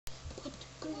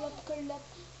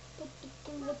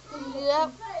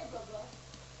Yep.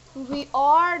 We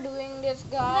are doing this,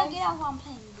 guys. Get off, I'm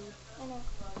playing, dude. I know.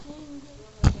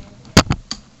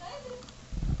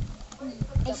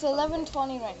 It's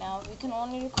 11:20 right now. We can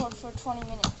only record for 20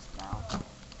 minutes now.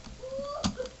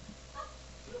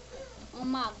 Oh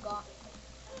my god.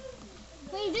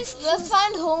 Wait, this Let's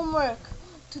find homework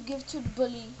to give to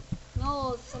Bully.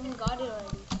 No, someone got it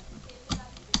already.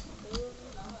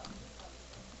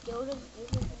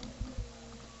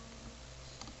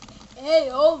 Hey,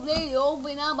 please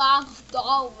open up, I'm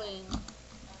starving.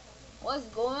 What's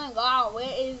going on?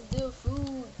 Where is the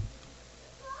food?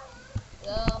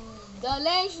 The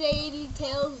lunch lady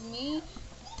tells me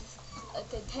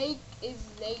to take is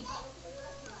late.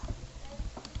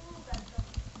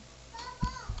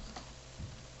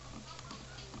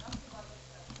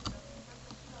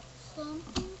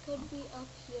 Something could be up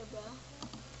here, bruh.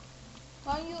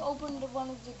 Why don't you open one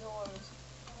of the doors?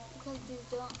 Because these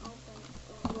don't open.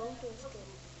 The road is good.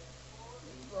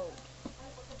 Road.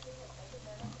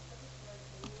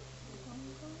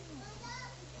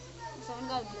 Someone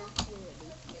got blue key already.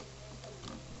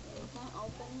 You can't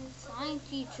open this. Science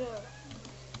teacher.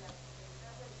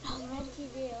 Oh, red key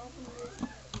there. Open this.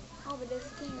 Oh, but this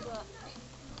thing got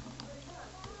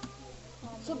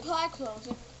Supply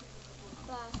closet.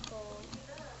 glass cold.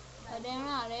 But they're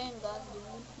not in, guys, dude.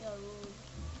 You're rude.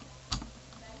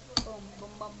 Boom, boom,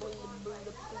 boom, boom, boom, boom.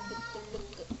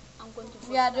 I'm going to.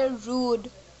 Yeah, they're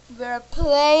rude. We're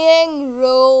playing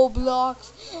Roblox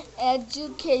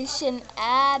Education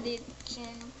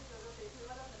Addiction.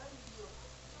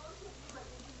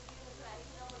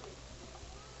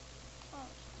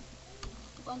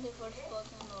 Going to first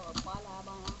person or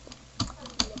Balabana.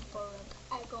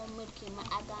 I go medkit.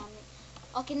 I got it.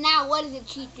 Okay, now what is it,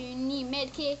 cheater? You need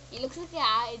medkit. It looks like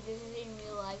this is in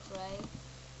real life, right?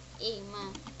 Hey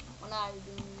man, what are you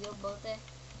doing? Your birthday?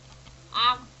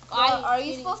 Are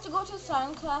you supposed to go to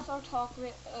science class or talk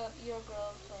with your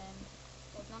girlfriend?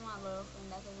 That's not my girlfriend.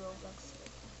 That's a Roblox.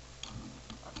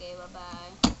 Okay, bye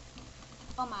bye.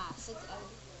 Oh my, 6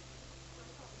 hours.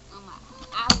 Oh my,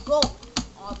 I go.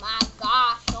 Oh my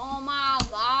gosh. Oh my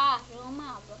gosh. Oh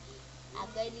my god. I'm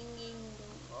getting in.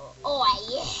 Oh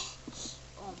yeah.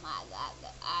 Oh my god.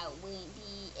 I win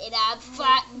the. And I'm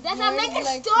fine. That's I'm making a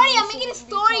story. I'm making a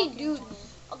story, dude.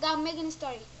 Okay, I'm making a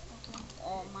story. Okay.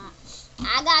 Oh my.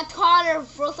 I got taller.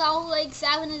 First I was like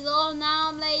 7 years old. Now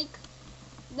I'm like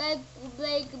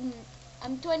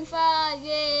I'm 25.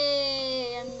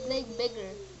 Yay! I'm like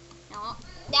bigger. Now,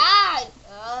 die.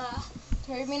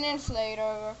 3 minutes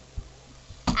later.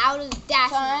 Out of that.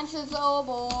 Science is so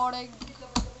boring.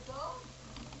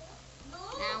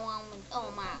 Now I'm.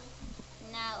 Oh my.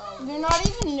 Now. You're not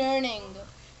even learning.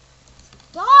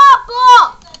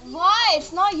 Stop! Why?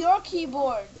 It's not your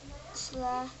keyboard.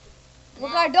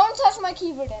 Look, I don't touch my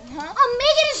keyboard then, huh? I'm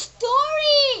making a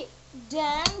story!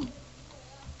 Then.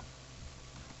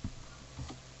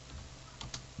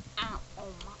 Ow,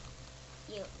 oh my.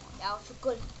 Yeah, that was a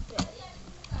good.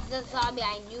 The zombie,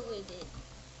 I knew it did.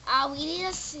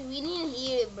 We didn't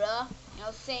hear it, bro. I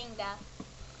was saying that.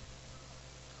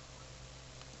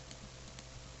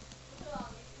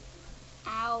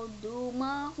 I'll do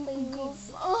my Go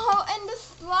oh, and the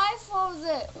slice was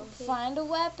it. Okay. Find a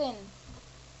weapon.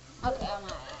 Okay,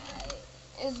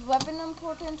 Is weapon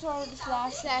important or the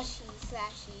slash?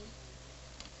 Slashy.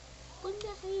 What the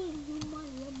hell you my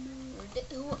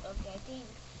okay, I think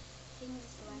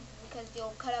this one because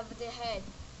they'll cut off their head.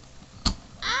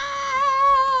 Ah!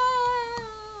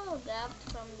 Grabbed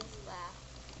from the slab.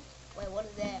 Wait, what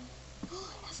is that?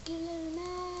 That's getting a little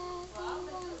mad. Oh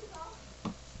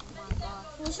my god.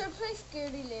 We should play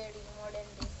Scaredy Lady more than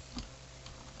this.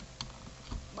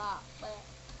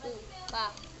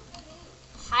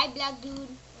 Hi, black dude.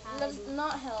 Let's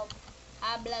not help.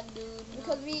 Hi, black dude.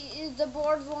 Because the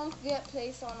boards won't get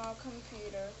placed on our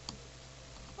computer.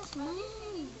 That's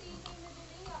mine.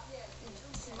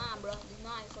 It's mine, bro. It's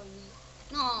mine for you.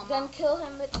 No, Then kill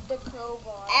him with the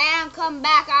crowbar. and come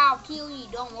back. I'll kill you.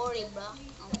 Don't worry, bro.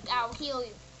 I'll kill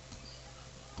you.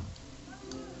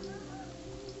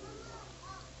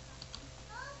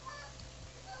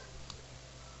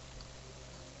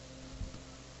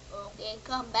 Okay,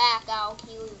 come back. I'll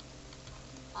kill you.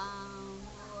 Who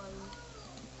are you?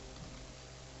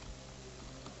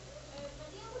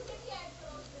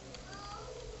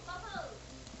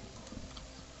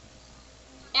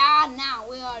 Now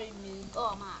where are you, dude?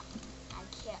 Oh my, I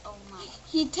can't. Oh my.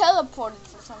 He teleported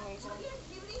for some reason.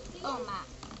 Oh my.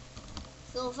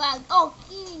 So fast. Oh,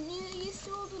 you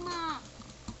stole my.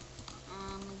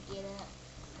 Get up.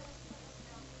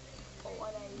 Oh,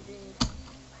 what are you doing?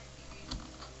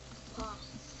 Huh.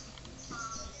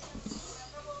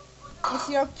 If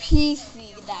you're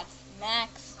PC, that's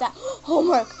maxed out.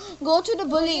 Homework. Go to the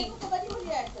bully.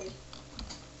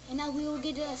 And now we will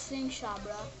get a slingshot,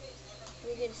 bro.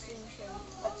 We'll get a slingshot.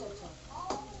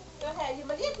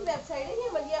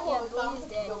 Yeah, bully's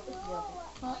dead.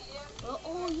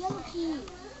 Oh, yellow key.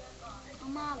 Oh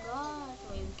my god.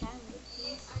 Wait, we can't get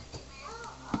this.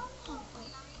 I don't know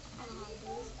how to do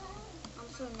this. I'm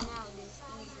sorry now this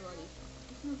easily.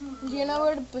 Do you know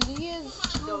where the bully is?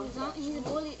 No, he's a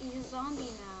bully. He's a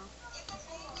zombie now.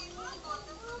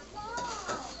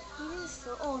 He is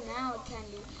so. Oh, now it can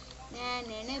do. Na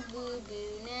na na boo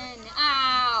boo na na.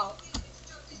 Ow!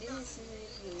 This is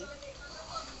really.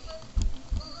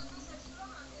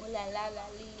 Oh la la la la.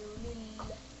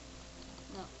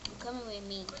 No, you're coming with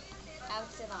me. I'll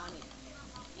sit on you.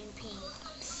 In peace.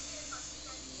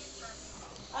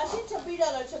 I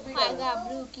got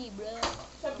blue key, bro.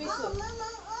 Five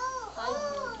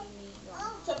blue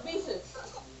key.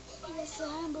 It's a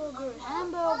hamburger.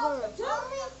 Good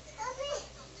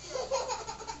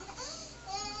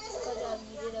job,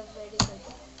 you did a very good job.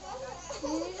 You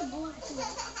need a blue key.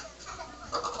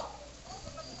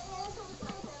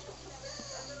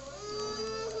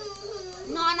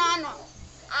 No.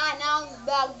 Now he's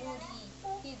back blue key.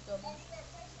 He's double.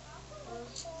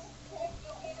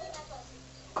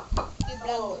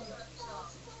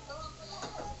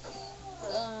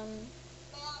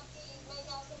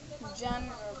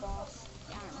 Janitor boss.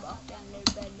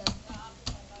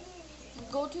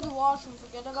 Go to the washroom.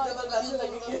 Forget about the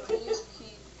key.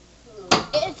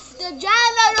 It's the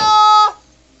janitor.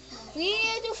 We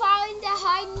need to find the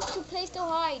hiding place to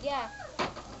hide. Yeah.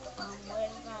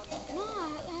 Where's that? No,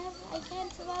 I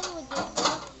can't survive with this.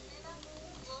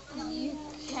 You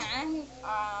can?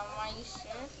 Are you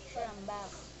sure? Sure, I'm back.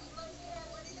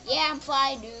 Yeah, I'm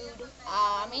fine, dude.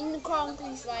 I'm in the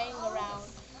concrete flying around.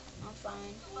 I'm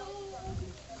fine.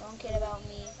 Don't care about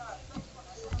me.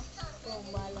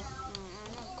 I'm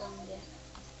not going there.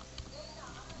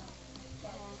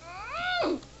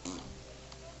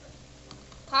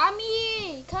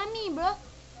 Come here, bro.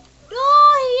 No,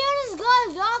 here this guy,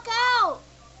 knock out.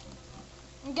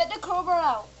 And get the crowbar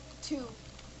out, too.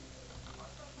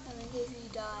 In case you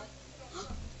die.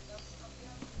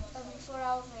 4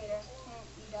 hours later,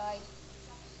 you died.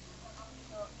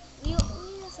 Oh, you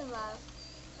survive.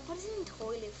 What is in the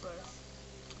toilet first?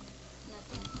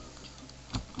 Nothing.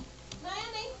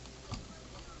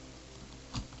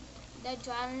 That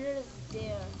janitor is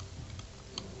there.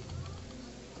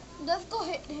 Let's go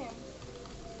hit him.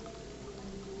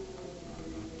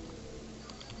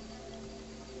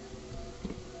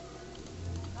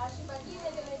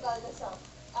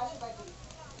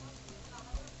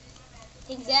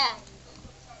 Exact.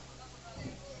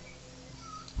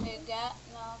 That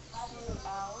knocks you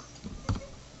out.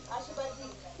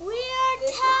 We are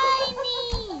tiny.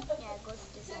 Yeah, go to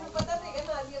this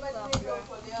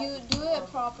You do it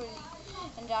properly,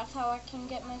 and that's how I can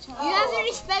get my channel. You have to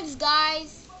respect,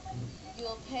 guys.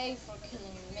 You'll pay for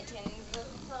killing Mittens.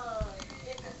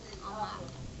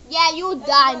 Yeah, you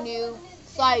die, noob.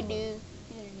 Sorry, noob.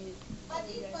 You're a noob.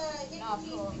 Not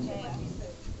for pay.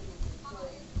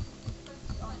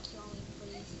 Don't kill me,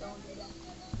 please. Don't do that.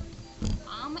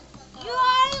 You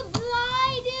are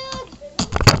blind, dude.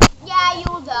 Yeah,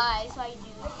 you'll die. Sorry,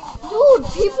 dude. Dude,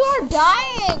 people are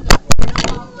dying.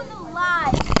 I'm gonna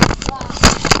lie.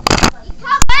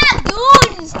 Come back,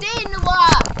 dude. Stay in the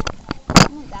water.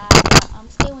 I'm gonna die. I'm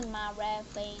staying with my red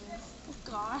things.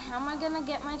 God, how am I gonna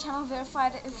get my channel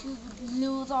verified if you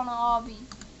lose on a hobby?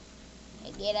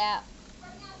 Hey, get out.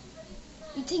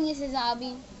 You think this is a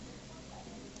hobby?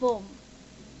 Boom.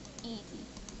 Easy.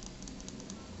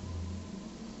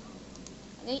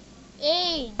 Okay.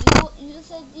 Hey, you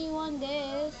said you want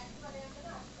this.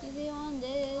 If you want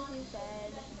this, you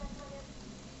said.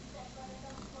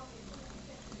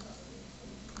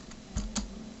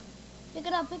 Pick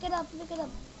it up. Pick it up.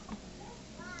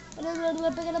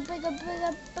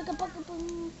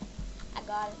 I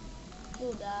got it.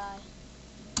 You die.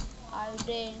 I'm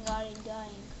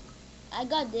dying. I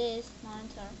got this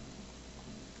monitor.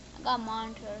 I got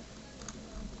monitor.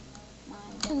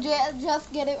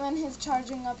 Just get it when he's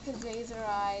charging up his laser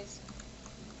eyes.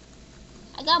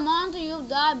 I got monitor, you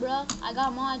die, bro. I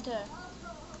got monitor.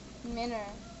 Mirror.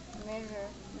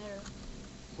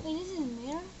 Wait, this is a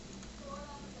mirror?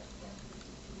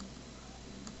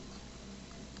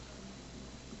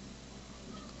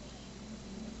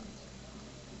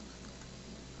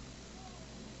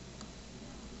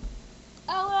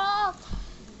 Oh,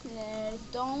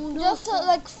 don't do Just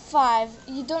like 5.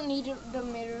 You don't need the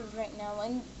mirror right now.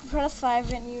 And press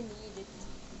 5 when you need it.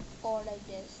 Or like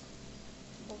this.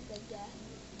 Or like that.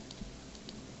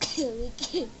 We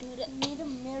can't do that. You need a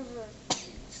mirror.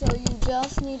 So you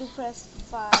just need to press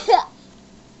 5.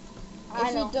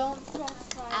 If you don't press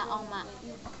 5,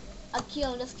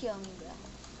 Just kill me, bro.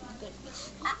 Good.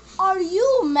 Are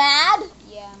you mad?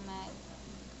 Yeah, I'm mad.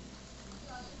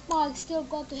 Mark still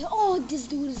got to help. Oh, this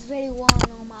dude is very one.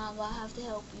 Oh my god, I have to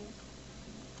help you.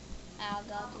 I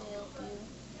got to help you.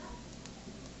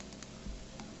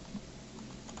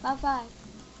 Bye.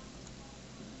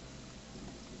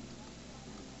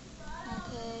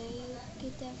 Okay,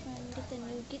 get that friend, get the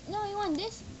new, no, you want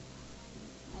this?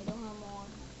 I don't have more.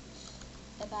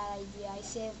 A bad idea, I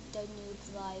saved the noob's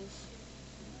life.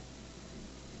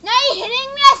 Now you're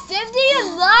hitting me, I saved your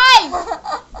life!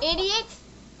 Idiot!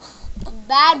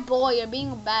 Bad boy, you're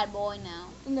being a bad boy now.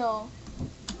 No.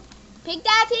 Pick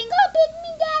that thing up, pick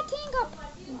me that thing up.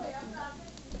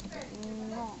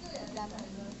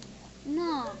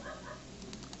 No.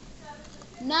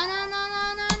 No,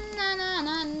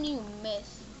 you miss.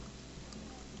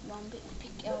 I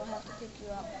will have to pick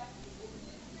you up.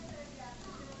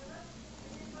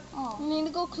 Oh. You need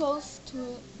to go close to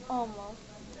it. Almost.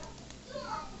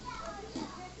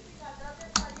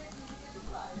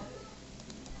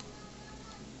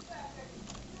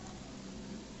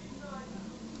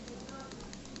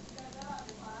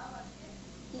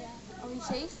 Yeah. Are we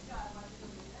safe?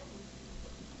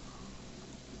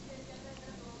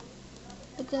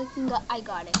 I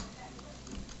got it.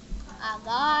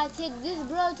 Take this,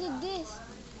 bro. Take this.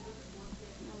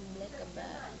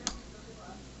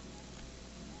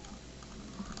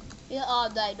 You all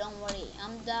die. Don't worry.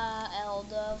 I'm the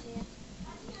elder here.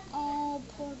 Oh,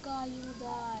 poor guy, you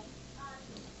die.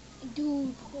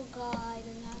 Dude, poor guy.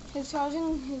 He's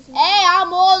charging his. Hey,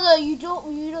 I'm older. You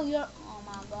don't. You're. Oh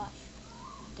my gosh.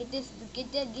 Get this.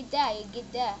 Get that.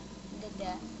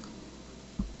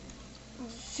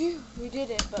 Phew, we did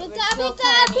it, but Pick we're that. still Pick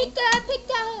that. tiny. Pick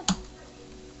that.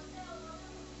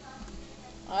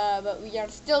 But we are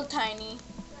still tiny.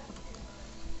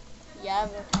 Yeah,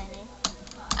 we're tiny.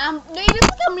 This is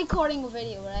I'm recording a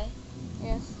video, right?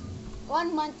 Yes.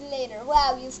 1 month later.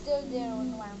 Wow, you're still there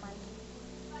on 1 month.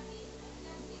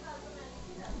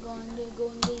 Go. I'm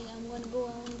gonna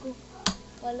go.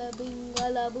 Bala bing,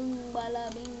 bala boom, bala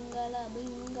bing, bala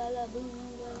bing, bala boom,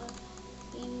 bala.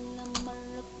 In the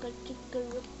maraka, chicka,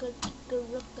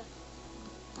 rocka.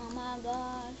 Oh my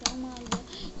gosh.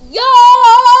 Yo!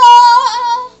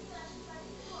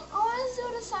 I want to do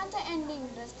the Santa ending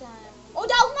this time. Oh,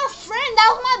 that was my friend. That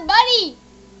was my buddy.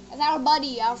 That's our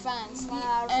buddy, our fans.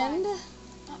 And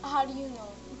how do you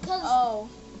know? Because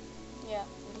yeah,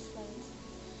 we're friends.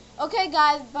 Okay,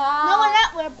 guys, bye. no, we're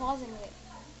not. We're pausing it.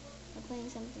 We're playing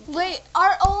something. Wait,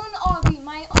 our own obby,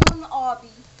 my own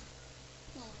obby.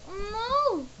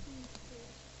 No.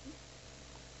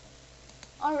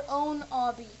 Our own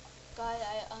obby. Guys,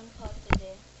 I unpaused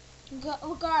today.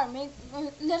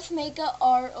 Let's make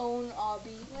our own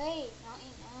obby. Wait, not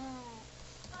in.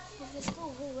 Let's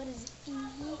go. Wait, what is E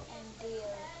and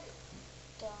Dale?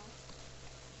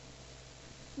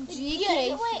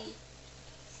 GKC. Wait.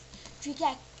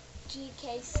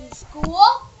 GKC school.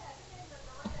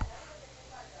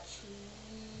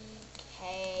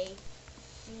 GKC.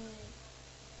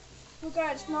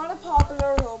 Regard, it's not a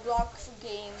popular Roblox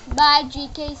game. Bye,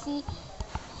 GKC.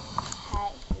 I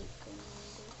hate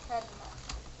community.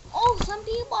 Oh, some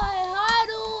people are high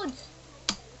dudes.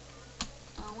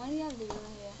 What do you have to do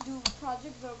here? Dude,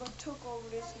 Project Zoba took over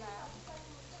this map.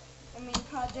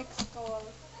 Project Skull.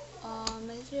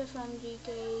 Mr. from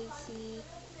GKC.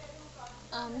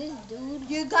 This dude.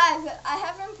 You guys, I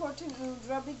have important news.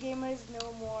 Rubby Gamer is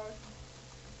no more.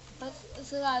 But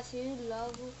so guys, you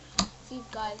love. See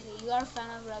guys, you are a fan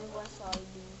of Rubby. We're sorry,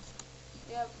 dudes.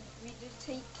 Yep, we did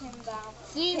take him down.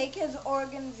 See? Take his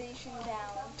organization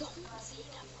down. Don't say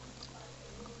that.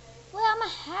 Well, I'm a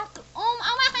hacker. I'm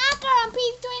a hacker. I'm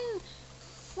P2.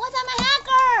 What? I'm a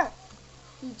hacker.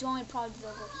 He joined Project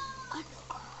Zoba.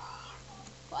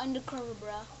 Undercover,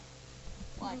 bro.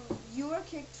 What? You were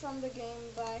kicked from the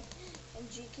game by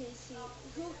GKC.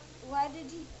 Why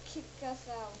did he kick us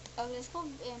out? Let's go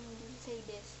and say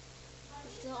this.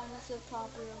 It's still almost a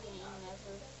popular game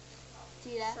ever.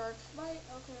 See that? Sharks Bite?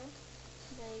 Okay.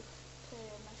 Like,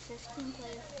 player, my 15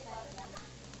 players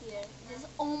here. This is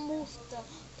almost the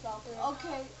popular.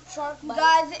 Okay,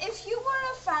 guys, if you were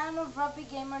a fan of Rubby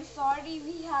Gamer, sorry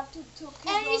we have to took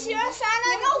his And if you're a fan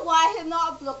of, you know why he's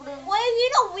not uploading? Wait, you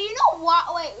know why?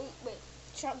 Wait.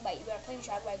 Shark Bite. We are playing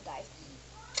Shark Bite, guys.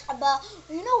 But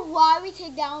you know why we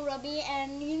take down Rubby?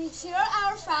 And if you're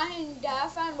our fan and their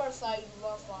fan, we're sorry.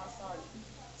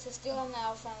 So still on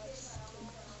our fans.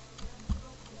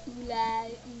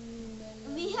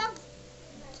 We have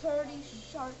 30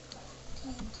 shark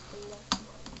teeth.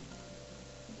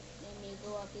 Let me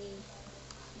go up here.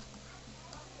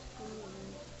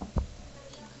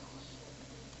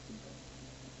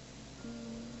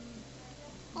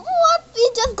 What? We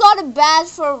just got a badge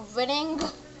for winning.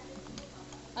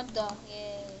 What the?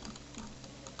 Yeah.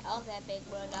 That was epic,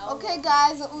 bro. Okay,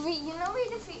 guys, we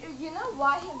defeated. You know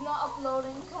why he's not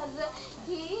uploading? Because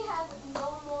he has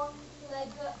no more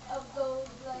of those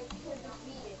his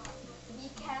defeated. He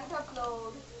can't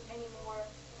upload anymore.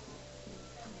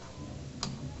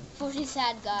 Pretty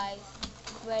sad, guys.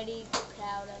 Very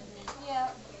proud of me. Yeah.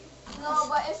 No,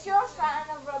 but if you're a fan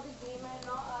of Rubby Gamer,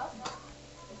 not us,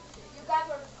 you guys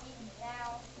are defeated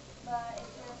now. But if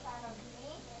you're a fan of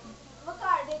me, look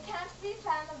at they can't be a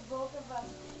fan of both of us.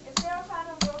 If they're a fan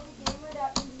of Rubby Gamer,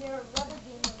 that means they're a Rubby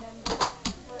Gamer member.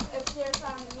 But if they're a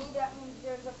fan of me, that means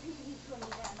there's a PE20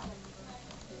 member.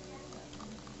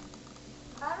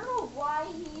 I don't know why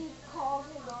he called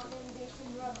his organization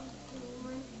Rubby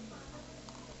Gamer.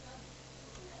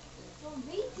 So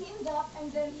we teamed up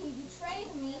and then he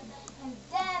betrayed me and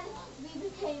then we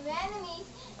became enemies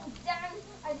and then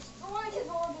I destroyed his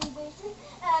organization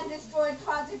and destroyed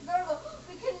Project Virgo.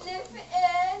 We can live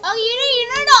in... Oh,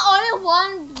 you're not the only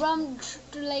one from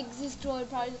to destroy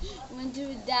Project. Went to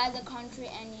the country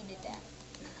and he did that.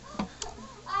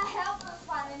 I helped us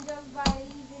find him just by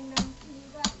leaving them to you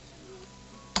guys.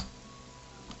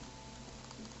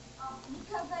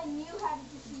 Because I knew how to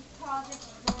defeat Project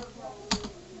Virgo.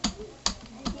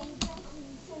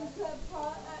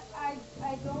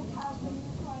 I don't have the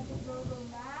new Project Virgo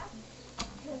map. I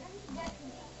couldn't get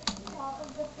to the top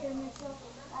of the pyramid, so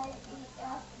I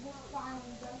asked this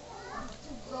finder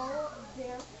to go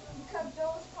there because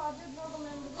those Project Virgo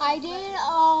members. I did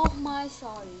all my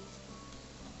sorries.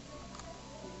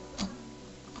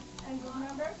 And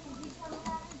remember, PG-29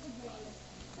 is the greatest.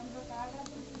 And Ricardo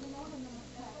is the most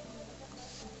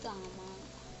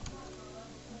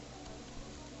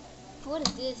What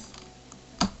is this?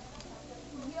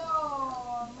 Yo,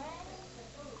 man.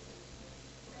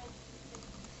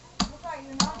 Look at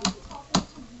you're not even talking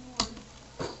to viewers.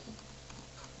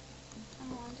 I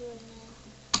don't want to right now.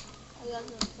 I love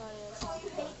them, sorry. So you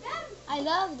hate them? I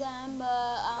love them,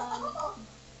 but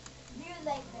Do you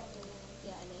like them?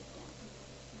 yeah, I like them.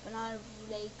 But not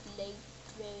very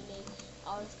late.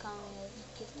 Always come and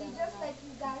kiss We them. just like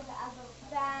you guys as a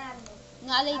fan.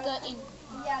 Not like in.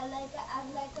 Yeah, like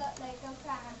a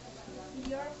fan. If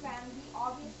you're a fan, we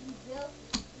obviously will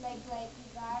like you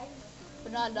guys.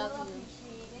 But not love We'll you.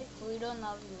 appreciate it. We don't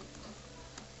love you.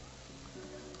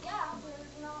 Yeah,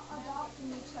 we're not adopting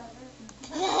each other.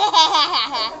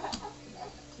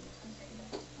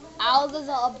 I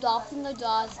was adopting a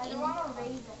dog. I don't want to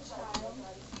raise a child.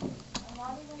 I'm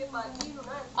not even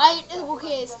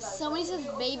Okay, if somebody says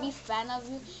baby fan of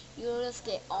you, you just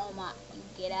get, oh my, you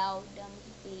get out, dumb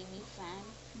baby fan.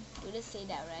 You just say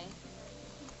that, right?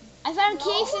 I found a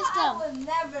cave system. I would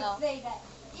never say that.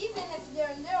 Even if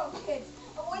they're little kids,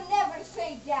 I would never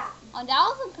say that. Oh, that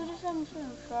was a pretty fun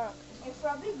shark. If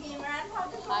Rubby Gamer and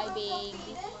Project Hi, Virgo baby.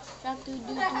 succeeded, Shark doo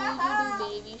doo doo doo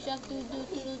baby. Shark doo doo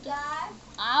doo doo doo. that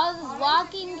I was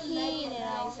walking here and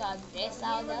I saw this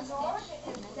out there.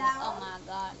 Oh my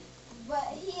god. but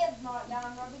he is not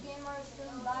down. Rubby Gamer is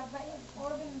still alive, but his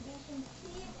organization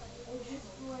team is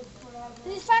destroyed forever.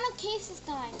 We found a cave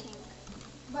system, I think.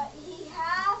 But he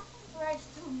has threats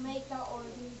to make that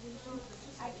organization.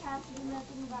 I can't do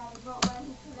nothing about it, but when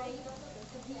he creates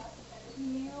the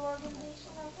new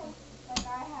organization, I think, like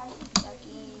I had to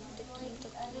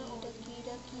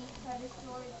Ducky. I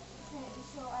destroyed,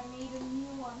 so I made a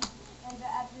new one, and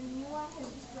at the new one, his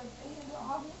destroyed. He's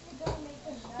obviously gonna make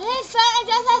a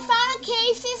I found a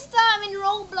cave system in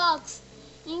Roblox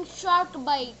in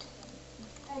Sharkbite.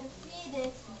 I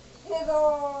defeated his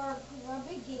old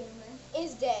Rubby Gamer.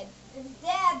 Is dead. It's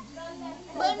dead.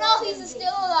 But no, he's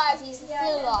still alive. He's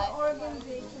still alive. The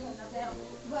organization is dead.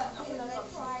 But I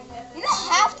tried it. You don't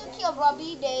have to kill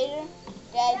Robbie Dater.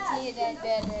 Yeah,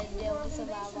 They'll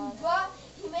survive. but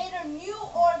he made a new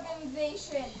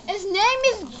organization. His name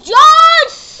is John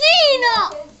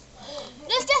Cena.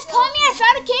 Let's just come here.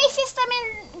 Try the cave system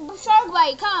in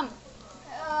Sharkbite. Come.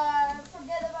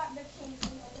 Forget about the cave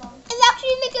system. It's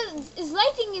actually it's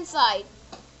lighting inside.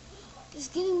 It's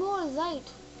getting more light.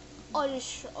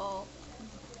 Oh.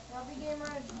 Rubby Gamer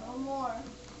is no more.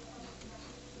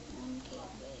 Okay,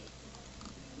 wait.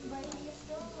 But he is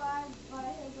still alive, but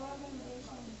his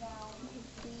organization is down.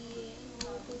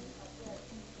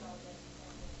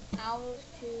 Owls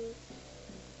too.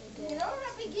 You know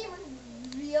Rubby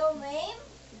Gamer's real name?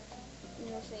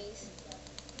 No face.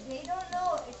 They don't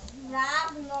know. It's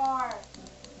Ragnar.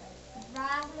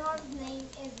 Ragnar's name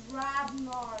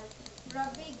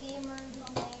Rugby Gamer's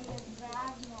name is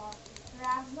Ragnar.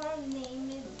 Ragnar's name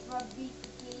is Rugby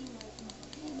Gamer.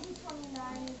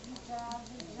 PB29 is Jazz.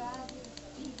 Jazz is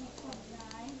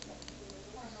PB29.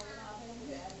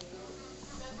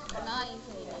 Not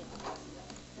included.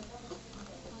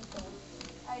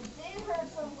 I did hear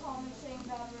some comments saying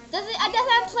that we're... That's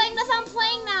I'm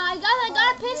playing now. I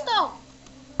got a pistol.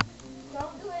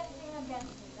 Don't do anything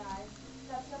against me, guys.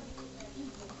 That's not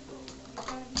easy. You're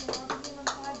gonna be another team on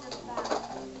 5 just that.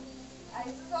 I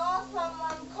saw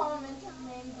someone comment his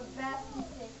name, the best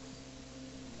six.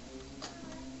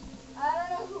 I don't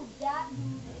know who that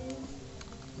dude is.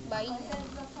 Bye. But he's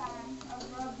a fan of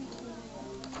Rugby Gamer.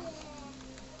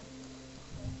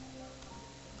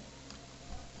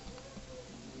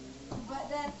 But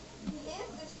then he is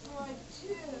destroyed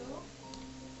too.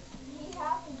 He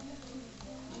has a YouTube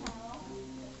channel.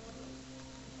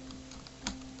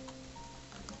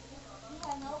 He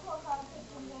had no profile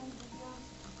pictures and videos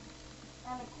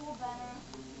and a cool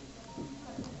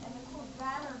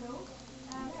banner though.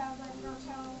 And I have like no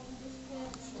channel in the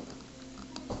description.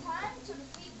 It's time to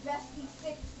defeat Bestie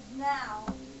 6 now.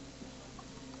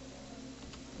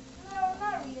 No,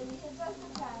 not really. He's just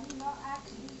a fan. He's not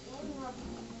actually in Rugby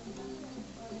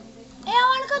organization. Hey, I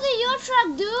wanna go to your truck,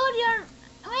 dude.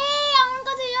 Hey, I wanna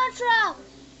go to your truck.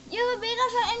 You have a bigger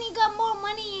truck and you got more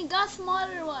money. You got a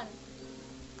smaller one.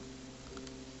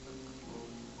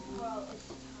 Well, it's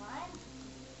time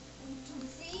to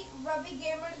defeat Rugby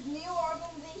Gamer's new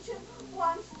organization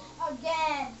once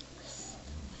again.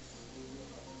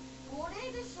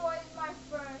 Uday destroyed my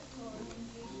first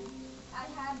organization. I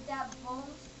had that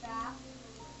bone staff,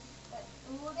 but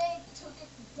Uday took it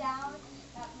down.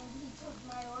 That means he took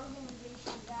my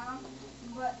organization down.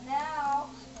 But now,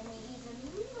 he's a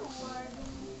new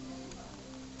organization.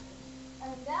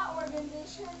 And that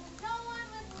organization, no one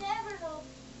would never know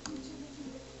who to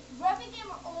defeat. Rugby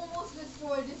Gamer almost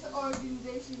destroyed this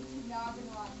organization, not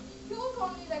gonna lie. He was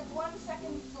only like 1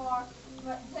 second far,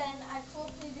 but then I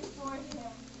totally destroyed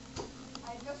him.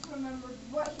 I just remembered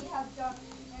what he had done,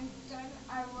 and then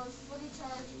I was fully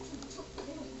charged to took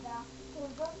him down. He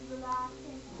was just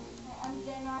relaxing, and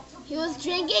then I took He him was down.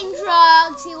 drinking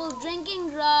drugs. He was drinking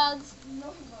drugs.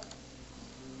 No, he wasn't.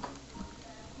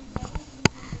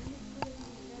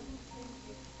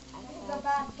 He's a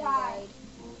bad guy.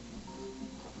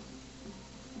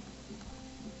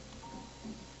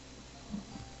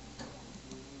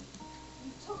 He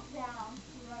took down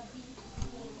Rugby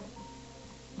Gamer.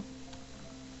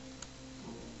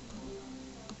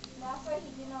 That's why he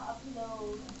did not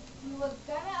upload. He was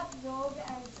gonna upload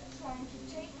and trying to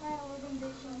take my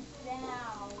organization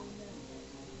down.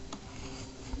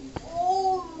 He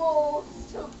almost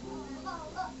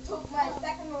took my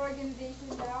second organization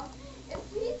down. If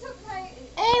he took my...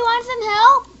 Hey, want some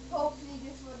help? Hopefully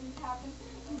this wouldn't happen.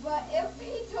 But if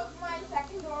he took my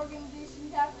second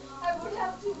organization down, I would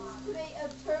have to create a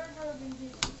third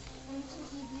organization and to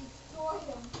easily destroy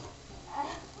him.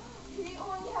 He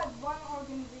only had one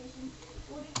organization.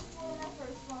 Would it destroy my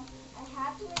first one? I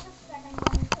had to make a second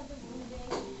one because of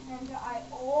Uday, and I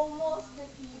almost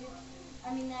defeated. I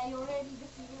already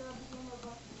defeated a beginner,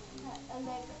 but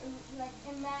like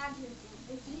imagine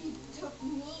if he took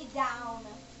me down.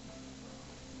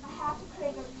 I have to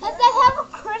create a Let's third have a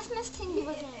Christmas thing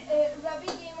with him. Rugby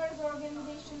Gamer's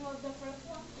organization was the first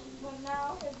one, but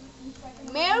now his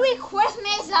second. Merry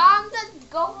Christmas! I'm the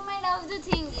government of the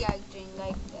thingy. I drink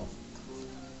like this.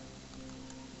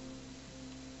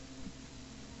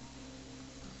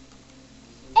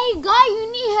 Hey, guy,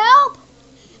 you need help?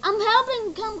 I'm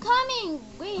helping. I'm coming.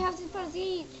 We have to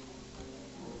proceed.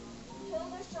 Kill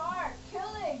the shark.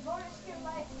 Kill it. Go risk your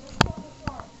life. Just kill the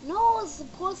shark. No, it's the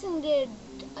person there.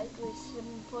 I guess the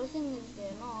person is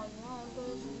there. No, it's not a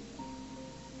person.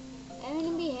 I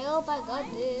need help. I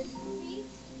got this. Defeat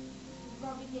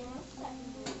Rugby Gamer's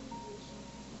second organization.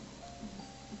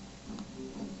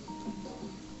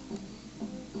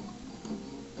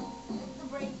 Is the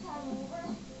break time over?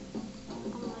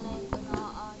 I'm gonna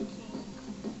think.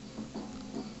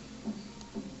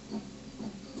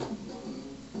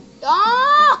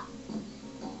 Ah!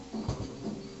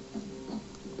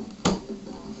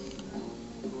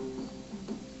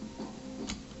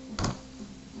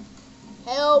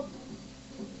 Help!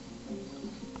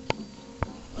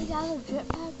 We got a drip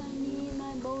pack. I need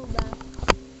my bow back.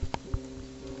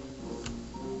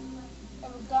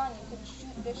 Have a gun. You can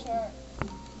shoot the shark.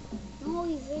 No,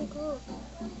 he's very close.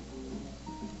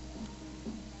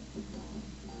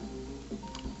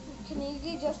 Can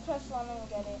you just press 1 and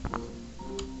get it?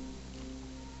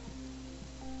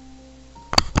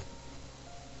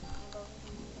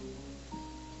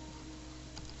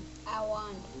 I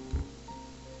won.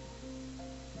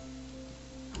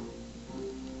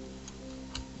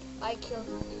 I killed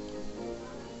him.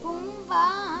 Boom,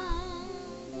 bye.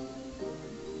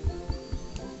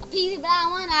 A piece of that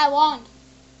one I want.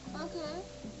 Okay.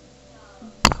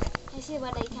 Let's see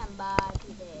what I can buy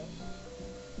today.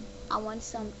 I want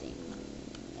something.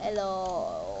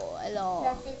 Hello. Hello.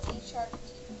 That 50 shark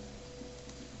teeth.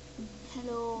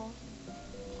 Hello.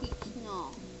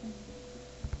 No.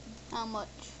 How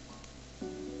much?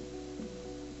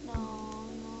 No.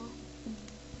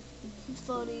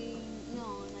 40.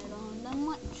 No, I don't have that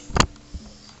much.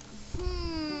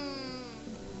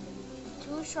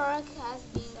 2 shark has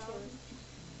been killed.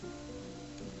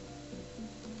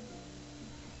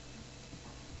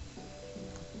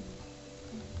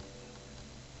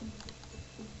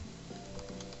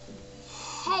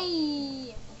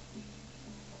 Hey!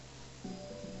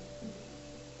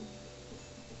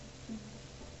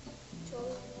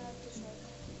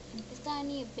 This time I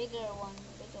need a bigger one.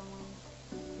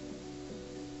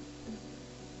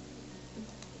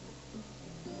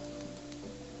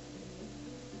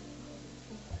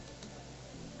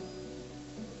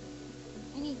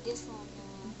 I need this one.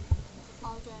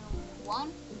 I'll join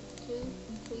 1, 2,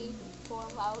 3, 4,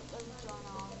 5. I'll join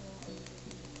all of them.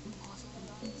 Oh, someone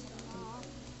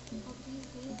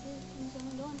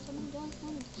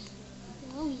join.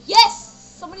 Oh, yes!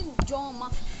 Somebody join my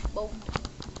boat.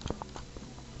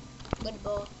 Good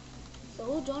boat. So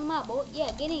who joined my boat?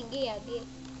 Yeah, get in. Yeah,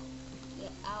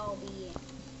 I'll be in.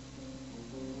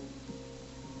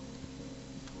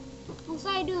 I'm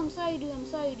sorry, dude.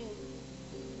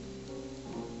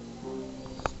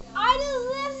 I just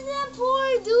left that poor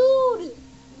dude.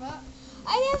 What?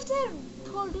 I left that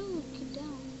poor dude. Get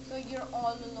down. So you're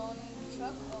all alone in the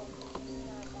truck? Oh,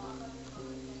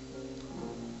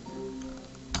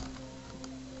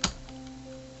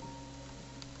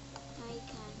 Now you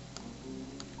can.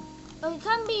 Oh, it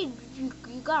can't be.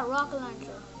 You got a rocket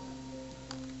launcher.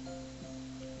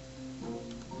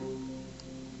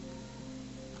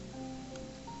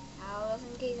 Now, just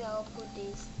in case, I'll put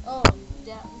this. oh, that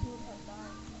you have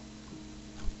died.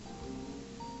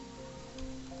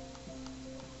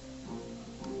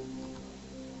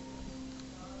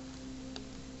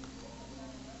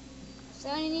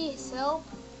 Somebody needs help.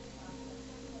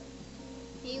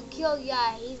 You killed,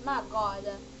 yeah, he's my god.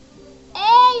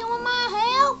 Hey, you want my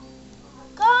help?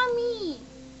 Call me.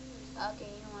 Okay,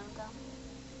 you don't want to come?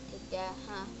 Take that,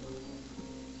 huh?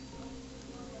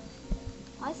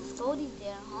 Why is the Sodi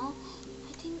there, huh?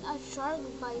 I think a shark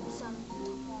bite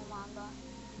something. Oh my god.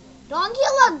 Don't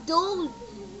kill a dude.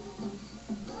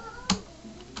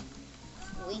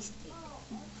 Wasted.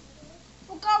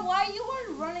 Oh God, why you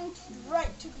weren't running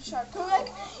right to the shark? I'm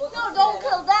like, no, don't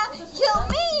kill that. Kill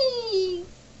me.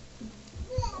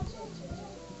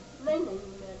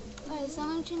 Hey,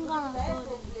 someone can go on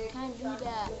Sodi. Can't do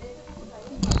that.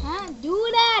 Can't do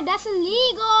that. That's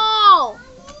illegal.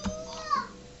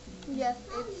 Yes,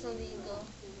 it's illegal.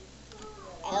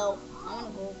 Oh, I wanna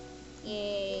go.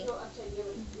 Yay.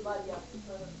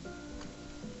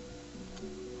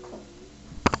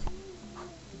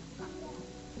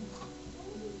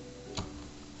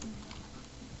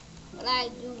 What I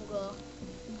do, bro?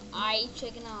 I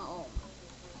checking out. Oh.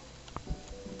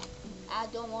 I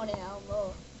don't want it out,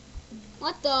 bro.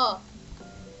 What the?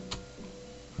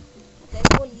 Okay,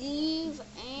 we'll leave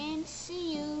and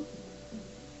see you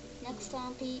next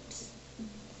time, peeps.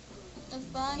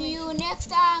 See you next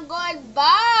time.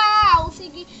 Goodbye.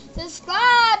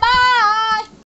 Subscribe. Bye.